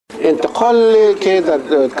انتقال که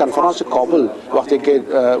در کنفرانس کابل وقتی که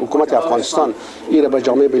حکومت افغانستان این را به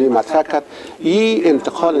جامعه ملی مطرح کرد، این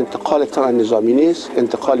انتقال تنها نظامی نیست،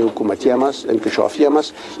 انتقال حکومتی هم است، انکشافی هم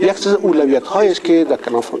است. یک از اولویت هایی است که در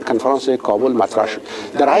کنفرانس کابل مطرح شد.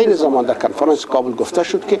 در عین زمان در کنفرانس کابل گفته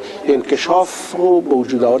شد که انکشاف و به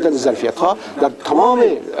وجود آوردن ظرفیت ها در تمام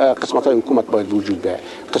قسمت های حکومت باید وجود بیاید.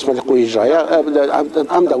 قسمت قوی اجرایه،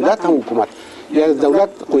 هم دولت هم حکومت، یعنی دولت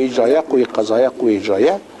قوی اجرایه، قوی قضاییه، قوی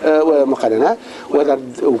اجرایه و مقننه، و در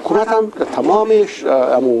حکومت هم در تمام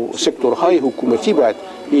سکتورهای حکومتی باید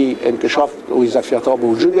این انکشاف و ظرفیت ها به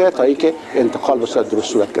وجود بیاید تا اینکه انتقال به صورت درست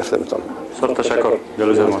صورت گرفته بتونه. بسیار تشکر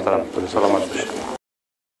جلوی محترم، سلامت باشید.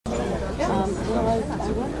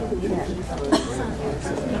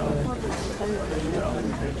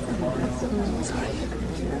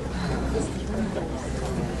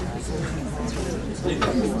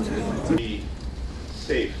 Be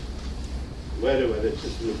safe wherever it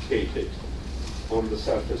is located on the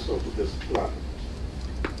surface of this planet.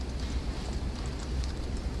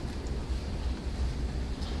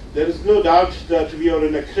 There is no doubt that we are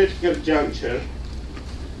in a critical juncture,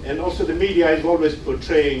 and also the media is always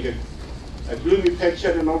portraying a gloomy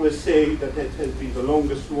picture and always saying that it has been the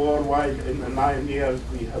longest war, while in the 9 years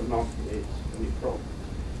we have not made any progress.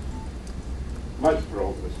 Much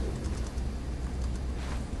progress.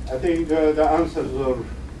 I think the answers are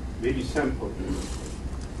very simple.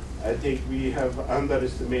 I think we have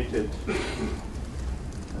underestimated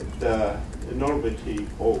the enormity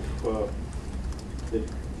of the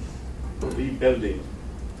rebuilding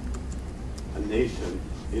a nation,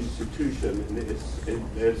 institution, and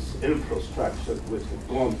its infrastructure, which have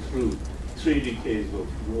gone through 3 decades of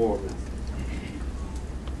war and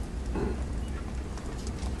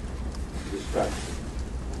destruction.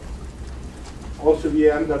 Also, we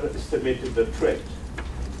underestimated the threat.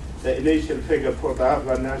 The initial figure for the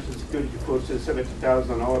Afghan National Security Forces,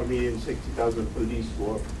 70,000 army and 60,000 police,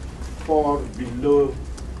 were far below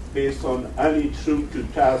based on any troop to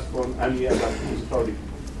task on any other historic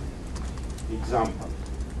example.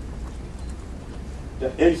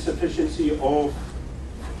 The insufficiency of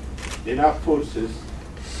enough forces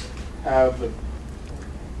have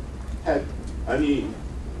had any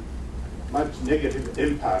much negative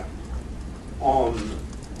impact on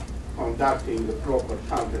conducting the proper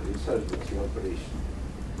counterinsurgency operation.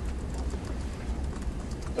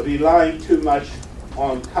 Relying too much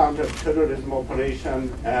on counter-terrorism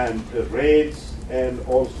operation and raids and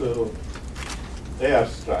also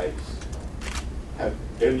airstrikes have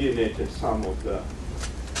alienated some of the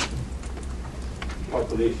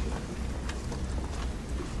population.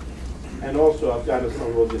 And also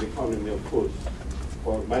Afghanistan was an economy, of course,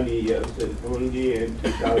 for many years, and only in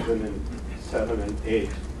 2007 and 8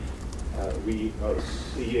 we are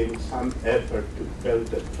seeing some effort to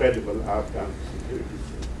build a credible Afghan security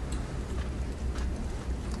system.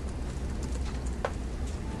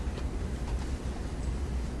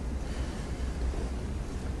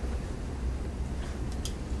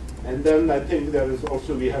 And then I think there is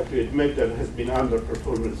also, we have to admit, there has been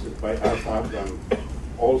underperformances by us Afghan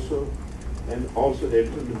also, and also the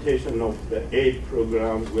implementation of the aid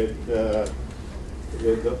program with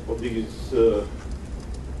these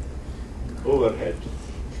overhead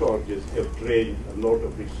charges have drained a lot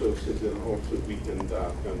of resources and also weakened the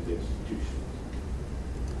Afghan institutions.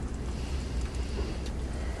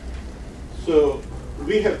 So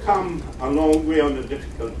we have come a long way on a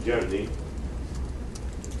difficult journey,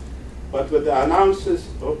 but with the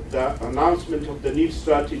announcement of the new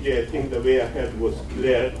strategy, I think the way ahead was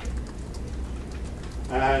clear,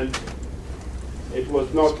 and it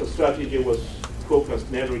was not a strategy was focused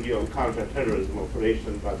narrowly on counter-terrorism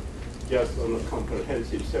operation, but just on a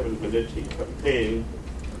comprehensive civil military campaign,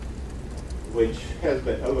 which has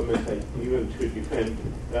the element even to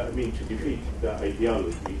defeat the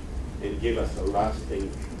ideology and give us a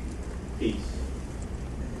lasting peace.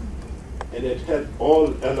 And it had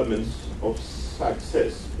all elements of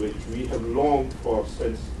success, which we have longed for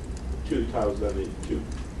since 2002.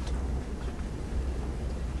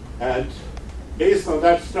 And based on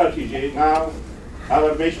that strategy, now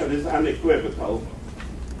our mission is unequivocal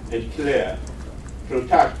and clear: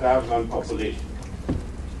 protect the Afghan population.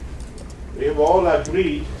 We have all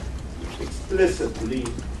agreed explicitly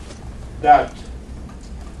that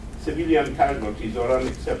civilian casualties are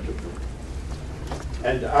unacceptable,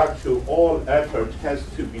 and actually all effort has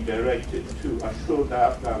to be directed to assure the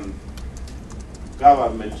Afghan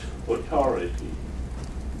government authority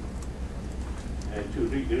and to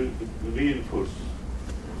reinforce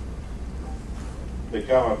the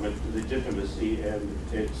government legitimacy and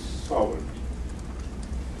its sovereignty.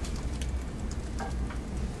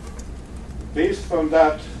 Based on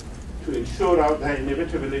that, to ensure the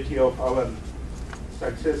inevitability of our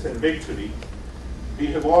success and victory, we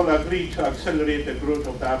have all agreed to accelerate the growth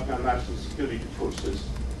of the Afghan National Security Forces,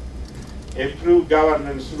 improve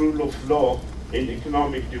governance, rule of law, and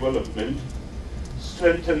economic development,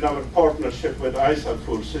 strengthen our partnership with ISAF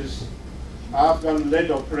forces,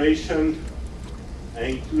 Afghan-led operation,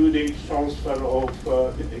 including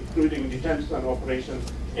detention operation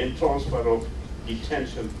and transfer of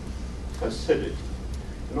detention facility,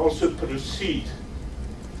 and also proceed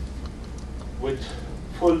with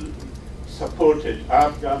full supported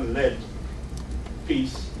Afghan-led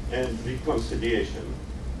peace and reconciliation,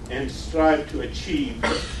 and strive to achieve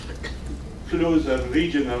closer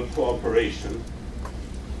regional cooperation,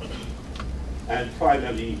 and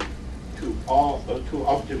finally to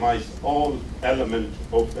optimize all elements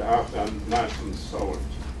of the Afghan national sovereignty.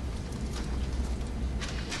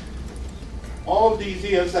 All these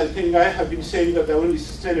years, I think I have been saying that the only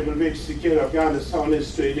sustainable way to secure Afghanistan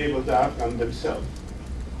is to enable the Afghans themselves.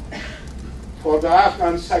 For the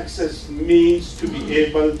Afghan success means to be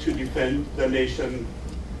able to defend the nation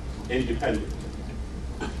independently,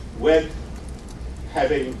 with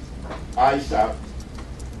having ISAF,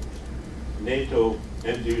 NATO,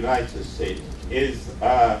 and the United States is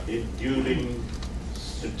an enduring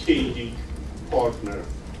strategic partner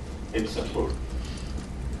in support.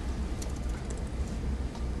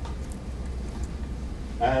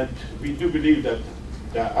 And we do believe that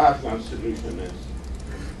the Afghan solution is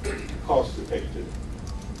cost effective,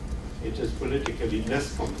 it is politically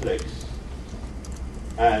less complex,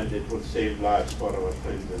 and it will save lives for our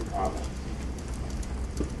friends and allies.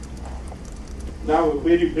 Now,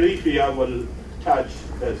 very briefly, I will touch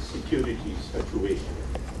the security situation.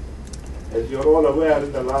 As you're all aware,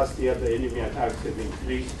 in the last year, the enemy attacks have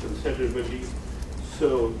increased considerably,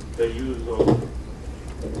 so the use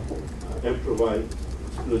of improvised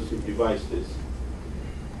explosive devices,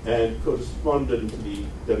 and correspondingly,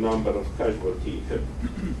 the number of casualties have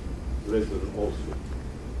risen also.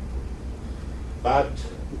 But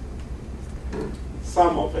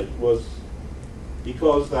some of it was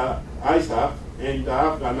because the ISAF and the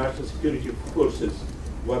Afghan National Security Forces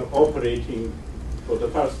were operating for the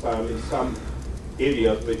first time in some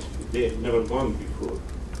areas which they had never gone before.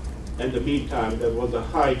 In the meantime, there was a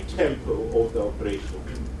high tempo of the operation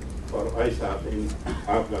for ISAF and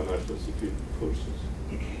Afghan National Security Forces.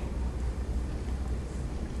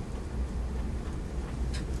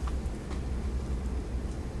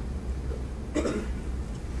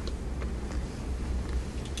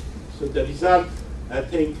 So the result, I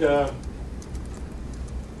think,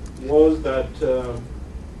 was that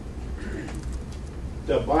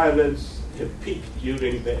the violence had peaked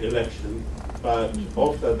during the election, but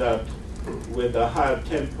after that, with a higher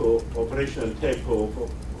tempo, operational tempo for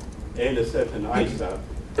NSF and ISAF,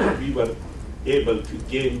 we were able to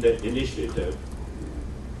gain the initiative,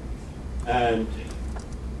 and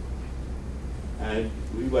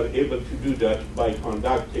we were able to do that by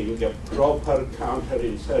conducting a proper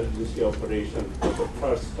counterinsurgency operation for the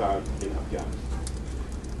first time in Afghanistan.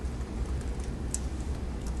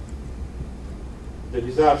 The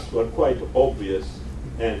results were quite obvious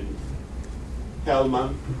in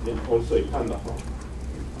Helmand and also in Kandahar.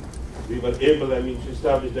 We were able, to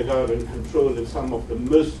establish the government control in some of the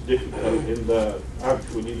most difficult in the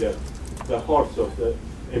hearts of the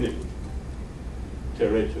enemy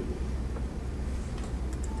territory.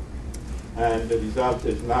 And the result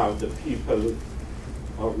is now the people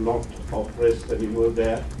are not oppressed anymore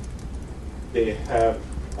there. They have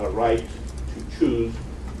a right to choose,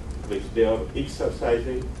 which they are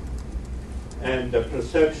exercising, and the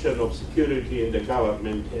perception of security in the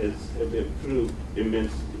government has improved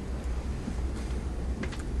immensely.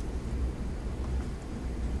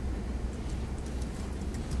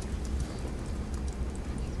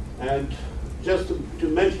 And just to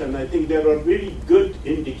mention, I think there are really good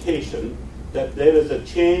indications that there is a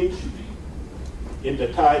change in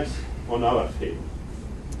the tides on our favor.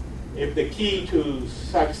 If the key to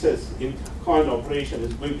success in kind of operation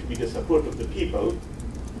is going to be the support of the people,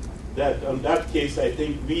 that in that case, I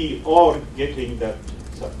think we are getting that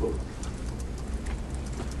support.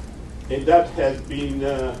 And that has been,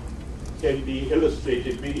 can be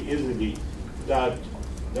illustrated very easily, that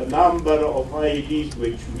the number of IEDs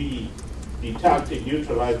which we detected,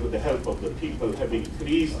 neutralized with the help of the people have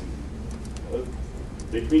increased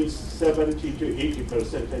between 70 to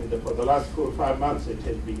 80%, and for the last 4 or 5 months it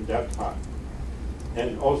has been that high.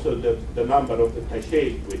 And also the number of the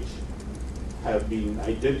caches which have been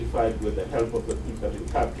identified with the help of the people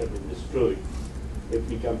and captured and destroyed If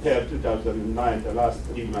we compare 2009, the last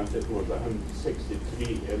 3 months, it was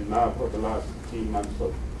 163, and now for the last 3 months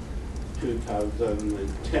of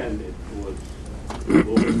 2010, it was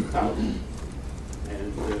over 1,000.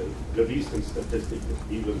 And the recent statistics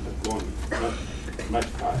even have gone much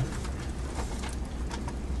higher.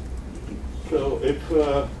 So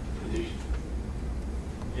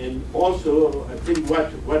and also I think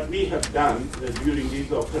what we have done during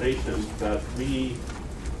these operations, that we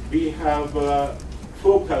have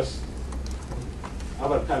focused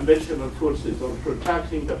our conventional forces on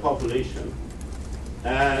protecting the population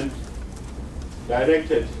and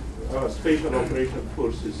directed our special operation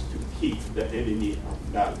forces to keep the enemy off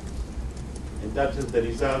balance. And that is the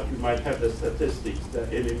result. You might have the statistics. The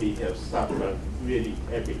enemy have suffered really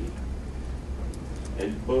heavily,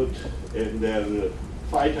 and both in their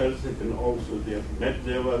fighters and also their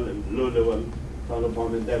mid-level and low-level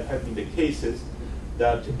Taliban. And there have been the cases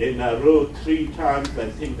that in a row 3 times, I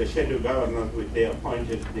think the shadow governors which they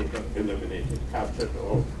appointed, they have eliminated, captured,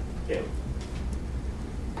 or killed.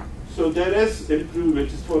 So there is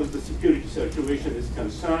improvement as far as the security situation is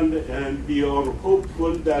concerned, and we are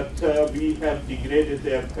hopeful that we have degraded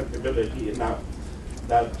their capability enough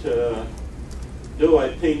that, though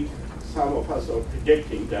I think some of us are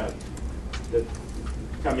predicting that the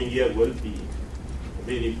coming year will be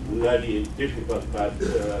very bloody and difficult, but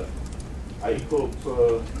I hope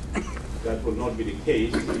that will not be the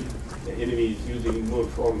case. The enemy is using more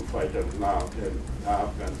foreign fighters now than the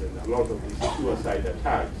Afghans, and a lot of these suicide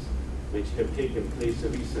attacks which have taken place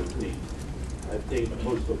recently, I think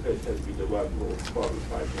most of it has been the work of foreign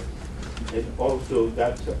fighters. And also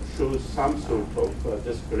that shows some sort of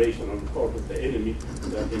desperation on the part of the enemy,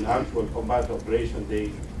 that in actual combat operation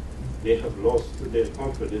they have lost their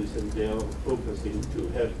confidence, and they are focusing to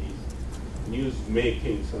have these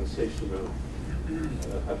news-making sensational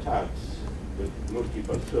attacks with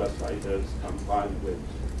multiple suiciders combined with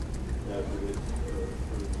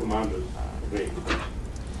commandos' rate.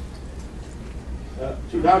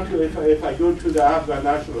 If I go to the Afghan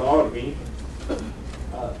National Army,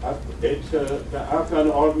 the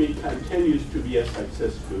Afghan Army continues to be a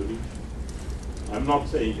success story. I'm not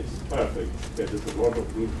saying it's perfect. There is a lot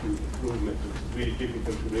of room to improvement. It's very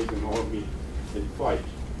difficult to raise an army and fight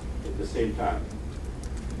at the same time.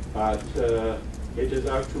 But it is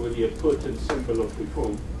actually a potent symbol of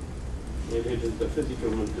reform. And it is the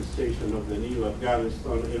physical manifestation of the new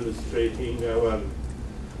Afghanistan, illustrating our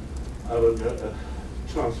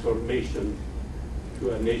transformation to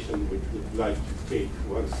a nation which would like to take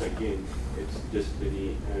once again its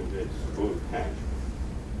destiny and its own hand.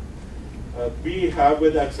 We have,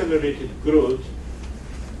 with accelerated growth,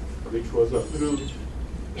 which was approved,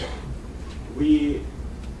 we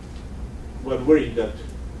were worried that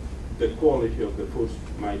the quality of the force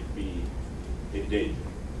might be in danger.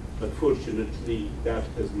 But fortunately, that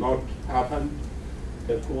has not happened.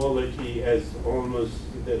 The quality is almost,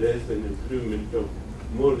 there is an improvement of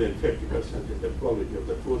more than 50% in the quality of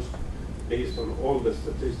the force based on all the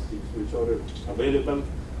statistics which are available.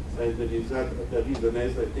 And the reason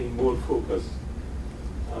is, I think, more focus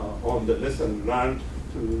on the lesson learned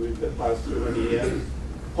through the past 20 years.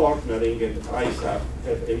 Partnering and ISAF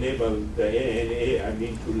have enabled the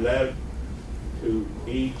ANA, to learn, to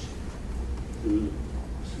eat, to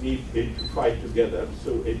sleep, and to fight together.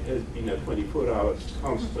 So it has been a 24-hour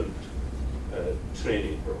constant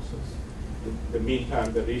training process. In the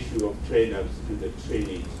meantime, the ratio of trainers to the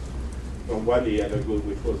trainees from 1 year ago,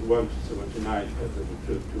 which was 1 to 79, has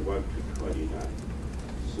improved to 1 to 29.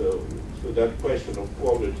 So that question of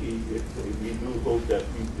quality, we do hope that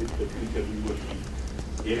in the future we will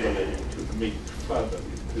be able to make further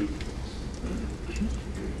improvements.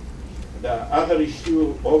 The other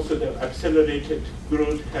issue, also the accelerated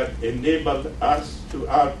growth, have enabled us to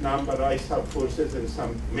outnumber ISAF forces in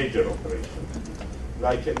some major operations.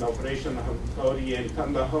 Like in Operation Hamkari and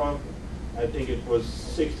Kandahar, I think it was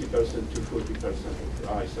 60% to 40% of the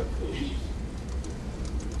ISAF forces.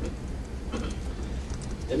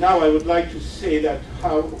 And now I would like to say that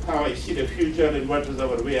how I see the future and what is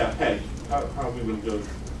our way ahead, how we will go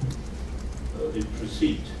and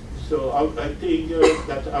proceed. So I think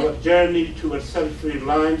that our journey towards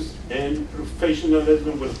self-reliance and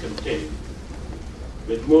professionalism will continue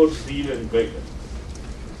with more zeal and vigor.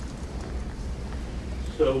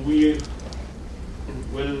 So we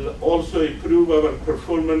will also improve our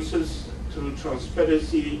performances through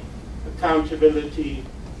transparency, accountability,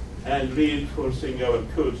 and reinforcing our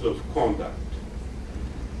codes of conduct.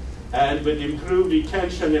 And with improved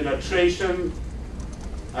retention and attrition,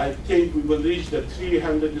 I think we will reach the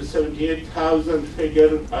 378,000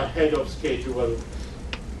 figure ahead of schedule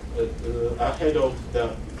ahead of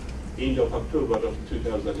the end of October of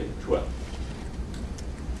 2012.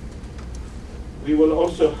 We will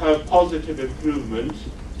also have positive improvement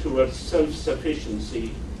towards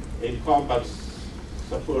self-sufficiency in combat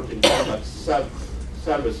support, in combat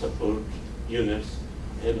service support units,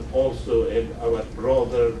 and also in our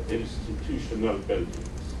broader institutional buildings.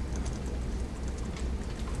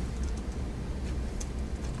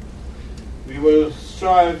 We will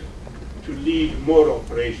strive to lead more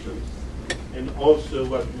operations, and also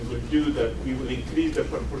what we will do that we will increase the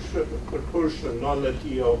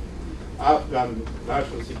proportionality of Afghan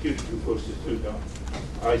national security forces to the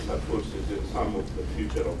ISAF forces in some of the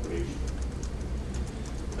future operations.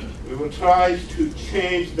 We will try to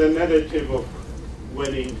change the narrative of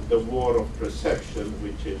winning the war of perception,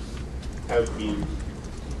 which has been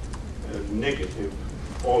negative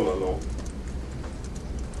all along.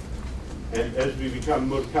 And as we become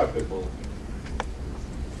more capable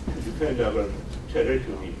to defend our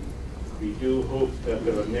territory, we do hope that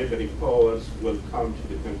our neighboring powers will come to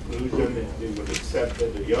the conclusion and they will accept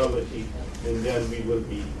the reality, and then we will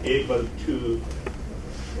be able to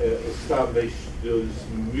establish those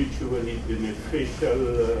mutually beneficial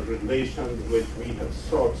relations which we have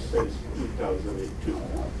sought since 2002.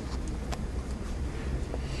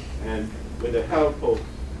 And with the help of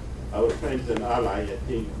our friends and allies, I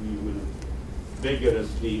think we will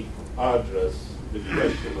vigorously address the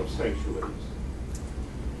question of sanctuaries.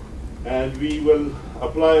 And we will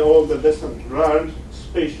apply all the lessons learned,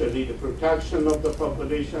 especially the protection of the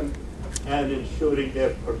population and ensuring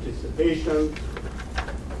their participation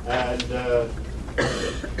and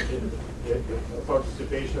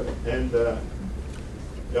participation in the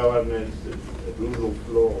governance, the rule of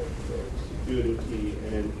law, security,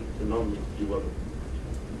 and economic development.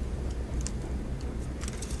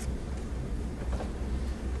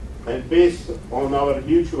 And based on our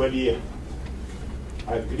mutually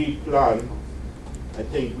agreed plan, I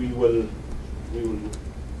think we will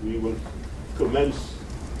commence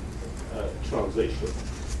transition,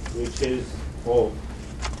 which is of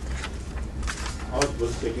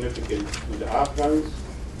utmost significance to the Afghans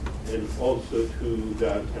and also to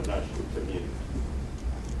the international community.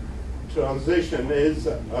 Transition is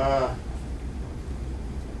a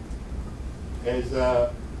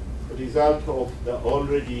result of the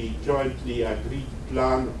already jointly agreed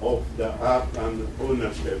plan of the Afghan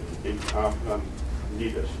ownership in Afghan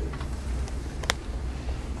leadership.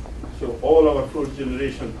 So all our fourth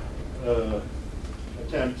generation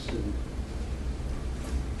attempts and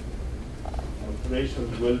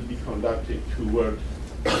operations will be conducted toward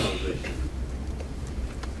transition.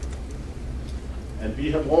 And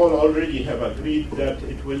we have all already have agreed that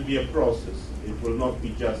it will be a process. It will not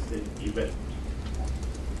be just an event.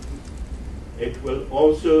 It will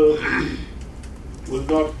also will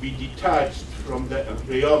not be detached from the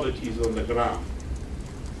realities on the ground.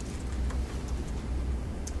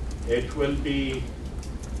 It will be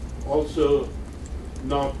also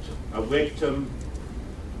not a victim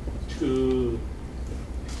to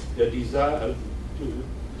the desire, to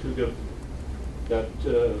that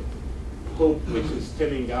hope which is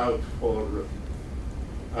stemming out for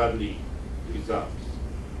early results.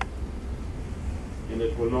 And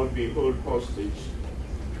it will not be held hostage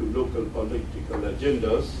to local political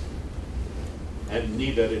agendas, and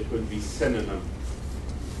neither it will be synonym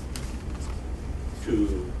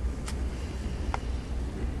to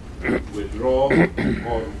withdraw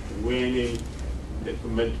or waning the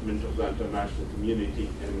commitment of the international community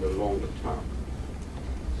in the longer term.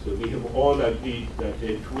 So we have all agreed that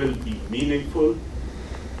it will be meaningful,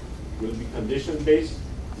 will be condition-based,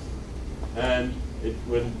 and it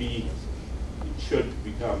should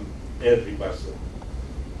become irreversible.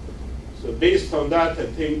 So based on that, I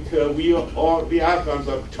think we Afghans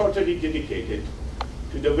are totally dedicated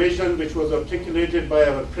to the vision which was articulated by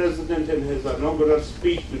our president in his inaugural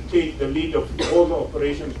speech to take the lead of all the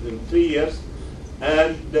operations in 3 years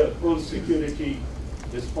and the whole security,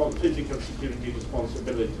 physical security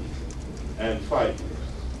responsibility and fight.